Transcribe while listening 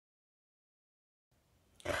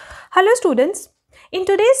Hello students, in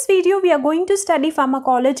today's video we are going to study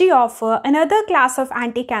pharmacology of another class of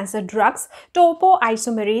anti-cancer drugs,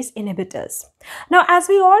 topoisomerase inhibitors. Now as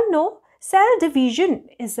we all know, cell division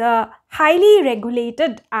is a highly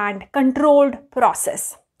regulated and controlled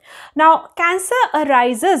process. Now cancer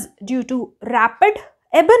arises due to rapid,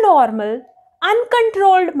 abnormal,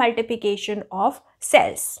 uncontrolled multiplication of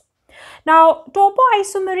cells. Now,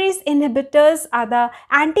 topoisomerase inhibitors are the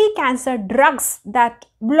anti-cancer drugs that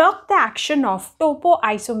block the action of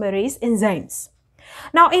topoisomerase enzymes.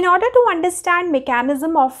 Now, in order to understand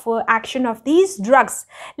mechanism of action of these drugs,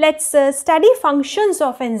 let's study functions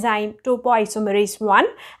of enzyme topoisomerase 1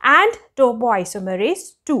 and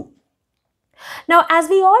topoisomerase 2. Now, as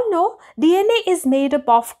we all know, DNA is made up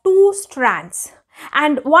of two strands,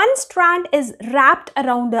 and one strand is wrapped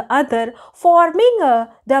around the other, forming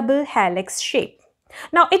a double helix shape.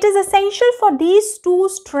 Now, it is essential for these two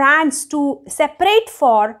strands to separate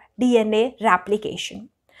for DNA replication.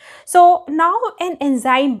 So, now an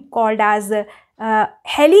enzyme called as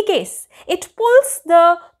helicase, it pulls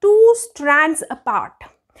the two strands apart,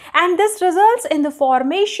 and this results in the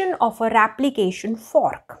formation of a replication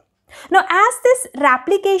fork. Now, as this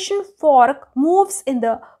replication fork moves in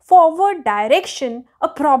the forward direction, a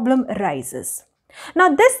problem arises.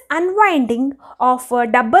 Now, this unwinding of a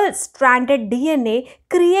double-stranded DNA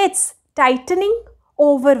creates tightening,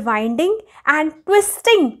 overwinding and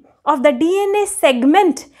twisting of the DNA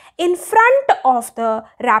segment in front of the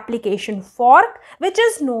replication fork, which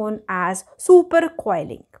is known as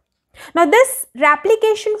supercoiling. Now, this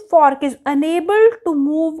replication fork is unable to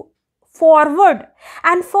move forward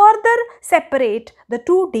and further separate the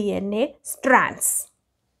two DNA strands.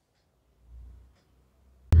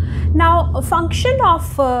 Now, a function of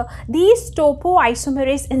these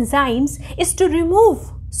topoisomerase enzymes is to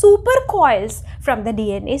remove supercoils from the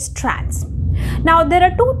DNA strands. Now, there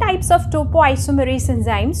are two types of topoisomerase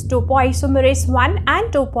enzymes, topoisomerase 1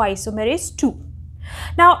 and topoisomerase 2.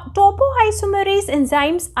 Now, topoisomerase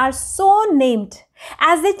enzymes are so named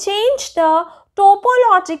as they change the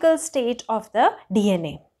topological state of the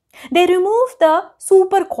DNA. They remove the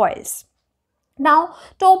supercoils. Now,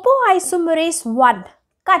 topoisomerase 1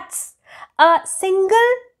 cuts a single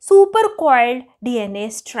supercoiled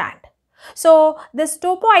DNA strand. So, this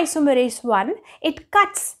topoisomerase 1, it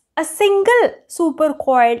cuts a single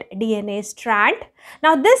supercoiled DNA strand.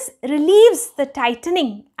 Now, this relieves the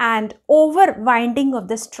tightening and overwinding of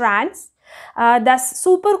the strands. Thus,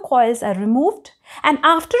 supercoils are removed, and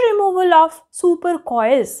after removal of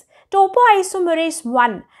supercoils, topoisomerase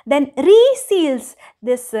 1 then reseals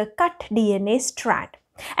this cut DNA strand.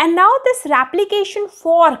 And now this replication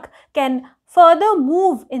fork can further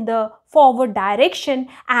move in the forward direction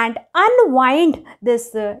and unwind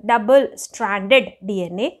this double-stranded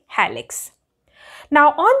DNA helix. Now,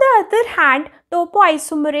 on the other hand,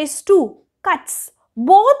 topoisomerase 2 cuts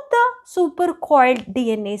both the supercoiled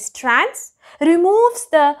DNA strands, removes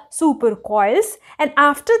the supercoils, and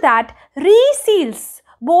after that reseals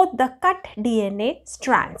both the cut DNA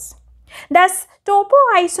strands. Thus,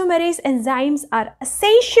 topoisomerase enzymes are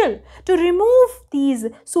essential to remove these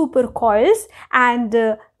supercoils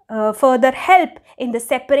and further help in the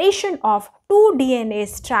separation of two DNA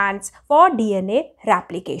strands for DNA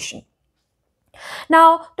replication.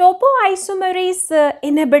 Now, topoisomerase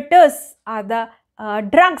inhibitors are the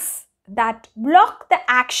drugs that block the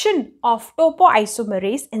action of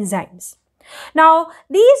topoisomerase enzymes. Now,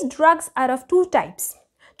 these drugs are of two types,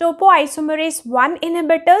 topoisomerase 1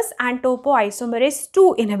 inhibitors and topoisomerase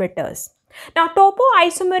 2 inhibitors. Now,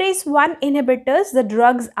 topoisomerase 1 inhibitors, the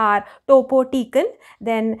drugs are topotecan,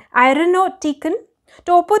 then irinotecan.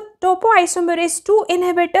 Topoisomerase 2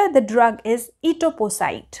 inhibitor, the drug is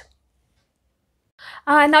etoposide.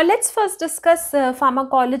 Now, let's first discuss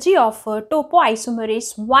pharmacology of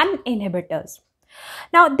topoisomerase 1 inhibitors.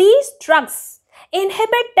 Now, these drugs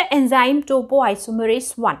inhibit the enzyme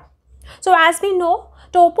topoisomerase 1. So, as we know,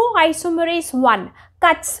 topoisomerase 1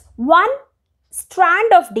 cuts one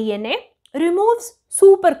strand of DNA, removes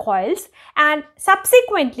supercoils and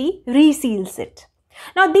subsequently reseals it.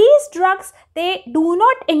 Now, these drugs, they do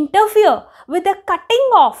not interfere with the cutting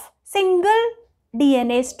of single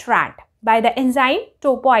DNA strand by the enzyme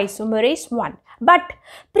topoisomerase 1, but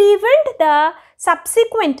prevent the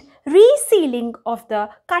subsequent resealing of the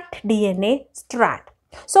cut DNA strand.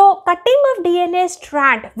 So, cutting of DNA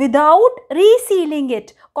strand without resealing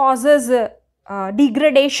it causes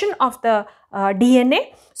degradation of the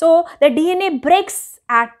DNA. So, the DNA breaks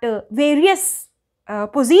at various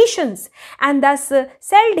positions, and thus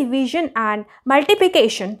cell division and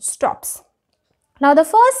multiplication stops. Now, the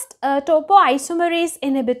first topoisomerase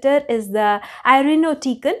inhibitor is the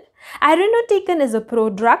irinotecan. Irinotecan is a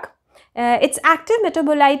prodrug. Its active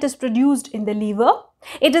metabolite is produced in the liver.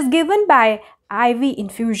 It is given by IV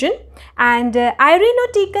infusion, and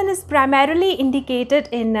irinotecan is primarily indicated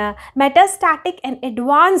in metastatic and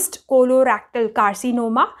advanced colorectal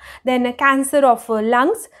carcinoma, then cancer of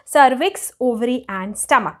lungs, cervix, ovary and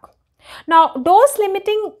stomach. Now, dose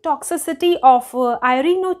limiting toxicity of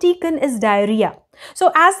irinotecan is diarrhea.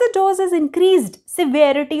 So, as the dose is increased,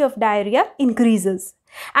 severity of diarrhea increases.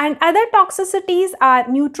 And other toxicities are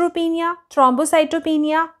neutropenia,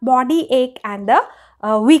 thrombocytopenia, body ache and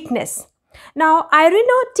the weakness. Now,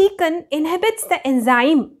 irinotecan inhibits the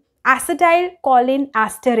enzyme acetylcholine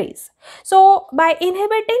esterase. So, by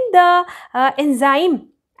inhibiting the enzyme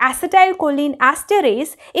acetylcholine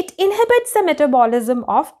esterase, it inhibits the metabolism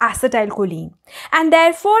of acetylcholine, and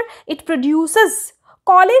therefore it produces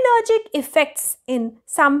cholinergic effects in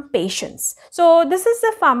some patients. So, this is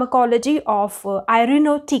the pharmacology of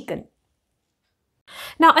irinotecan.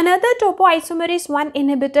 Now, another topoisomerase 1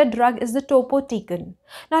 inhibitor drug is the topotecan.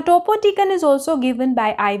 Now, topotecan is also given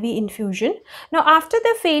by IV infusion. Now, after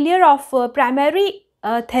the failure of primary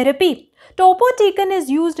therapy, topotecan is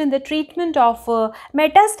used in the treatment of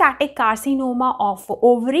metastatic carcinoma of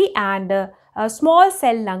ovary and small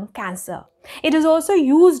cell lung cancer. It is also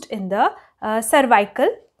used in the cervical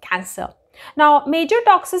cancer. Now, major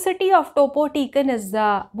toxicity of topotecan is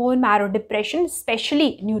bone marrow depression,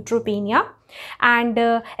 especially neutropenia, and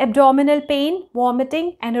abdominal pain,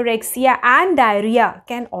 vomiting, anorexia and diarrhea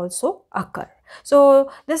can also occur. So,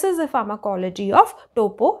 this is the pharmacology of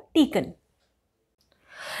topotecan.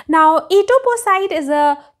 Now, etoposide is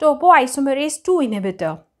a topoisomerase 2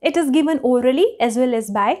 inhibitor. It is given orally as well as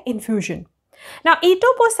by infusion. Now,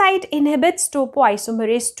 etoposide inhibits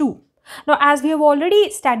topoisomerase 2. Now, as we have already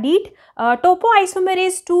studied,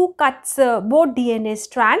 topoisomerase 2 cuts both DNA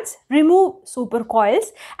strands, remove supercoils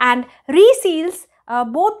and reseals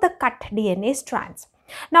both the cut DNA strands.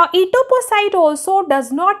 Now, etoposide also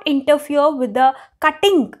does not interfere with the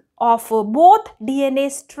cutting of both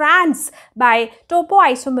DNA strands by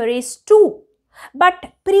topoisomerase 2,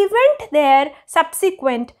 but prevent their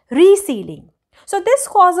subsequent resealing. So, this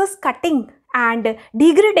causes cutting and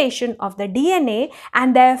degradation of the DNA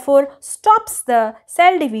and therefore stops the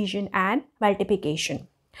cell division and multiplication.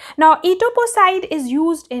 Now, etoposide is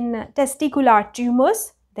used in testicular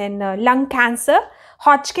tumors, then lung cancer,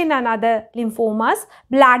 Hodgkin and other lymphomas,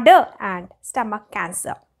 bladder and stomach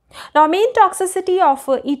cancer. Now, main toxicity of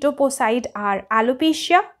etoposide are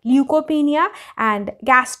alopecia, leukopenia and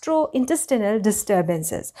gastrointestinal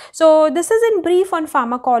disturbances. So, this is in brief on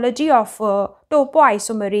pharmacology of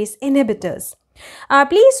topoisomerase inhibitors.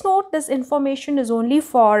 Please note this information is only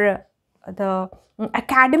for the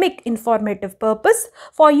academic informative purpose.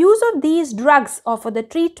 For use of these drugs or for the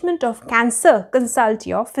treatment of cancer, consult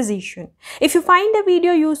your physician. If you find the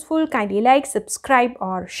video useful, kindly like, subscribe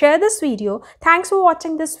or share this video. Thanks for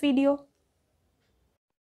watching this video.